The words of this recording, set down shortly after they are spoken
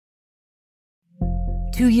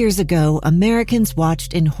2 years ago, Americans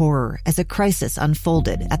watched in horror as a crisis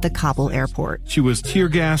unfolded at the Kabul airport. She was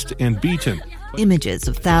tear-gassed and beaten. Images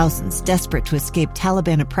of thousands desperate to escape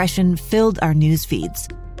Taliban oppression filled our news feeds.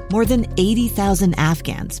 More than 80,000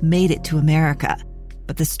 Afghans made it to America.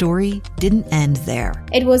 But the story didn't end there.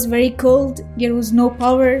 It was very cold. There was no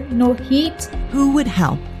power, no heat. Who would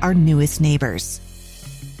help our newest neighbors?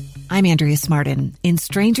 I'm Andrea Smartin. In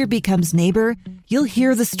Stranger Becomes Neighbor, you'll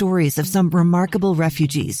hear the stories of some remarkable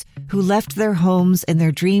refugees who left their homes and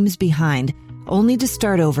their dreams behind, only to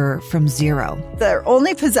start over from zero. Their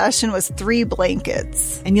only possession was 3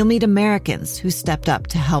 blankets. And you'll meet Americans who stepped up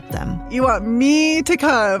to help them. You want me to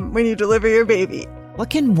come when you deliver your baby. What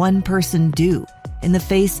can one person do in the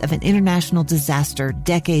face of an international disaster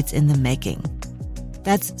decades in the making?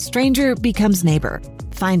 That's Stranger Becomes Neighbor.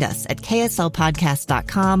 Find us at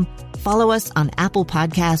kslpodcast.com. Follow us on Apple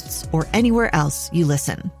Podcasts or anywhere else you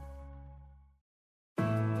listen.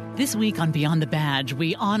 This week on Beyond the Badge,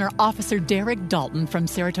 we honor Officer Derek Dalton from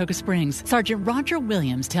Saratoga Springs. Sergeant Roger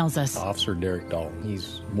Williams tells us. Officer Derek Dalton,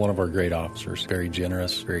 he's one of our great officers. Very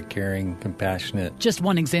generous, very caring, compassionate. Just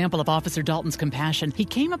one example of Officer Dalton's compassion. He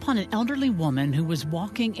came upon an elderly woman who was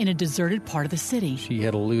walking in a deserted part of the city. She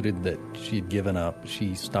had alluded that she had given up.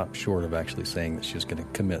 She stopped short of actually saying that she was going to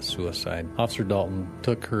commit suicide. Officer Dalton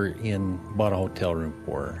took her in, bought a hotel room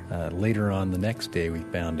for her. Later on the next day, we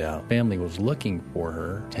found out family was looking for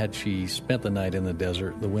her. Had she spent the night in the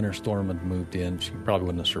desert, the winter storm had moved in, she probably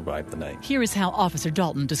wouldn't have survived the night. Here is how Officer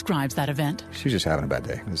Dalton describes that event. She was just having a bad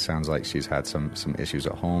day. It sounds like she's had some issues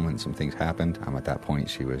at home and some things happened. At that point,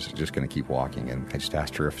 she was just going to keep walking, and I just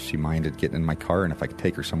asked her if she minded getting in my car and if I could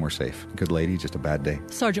take her somewhere safe. Good lady, just a bad day.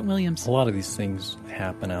 Sergeant Williams. A lot of these things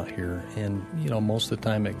happen out here, and, most of the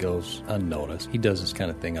time it goes unnoticed. He does this kind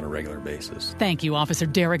of thing on a regular basis. Thank you, Officer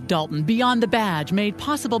Derek Dalton. Beyond the Badge, made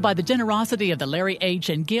possible by the generosity of the Larry H.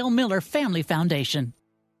 and Gail Miller Family Foundation.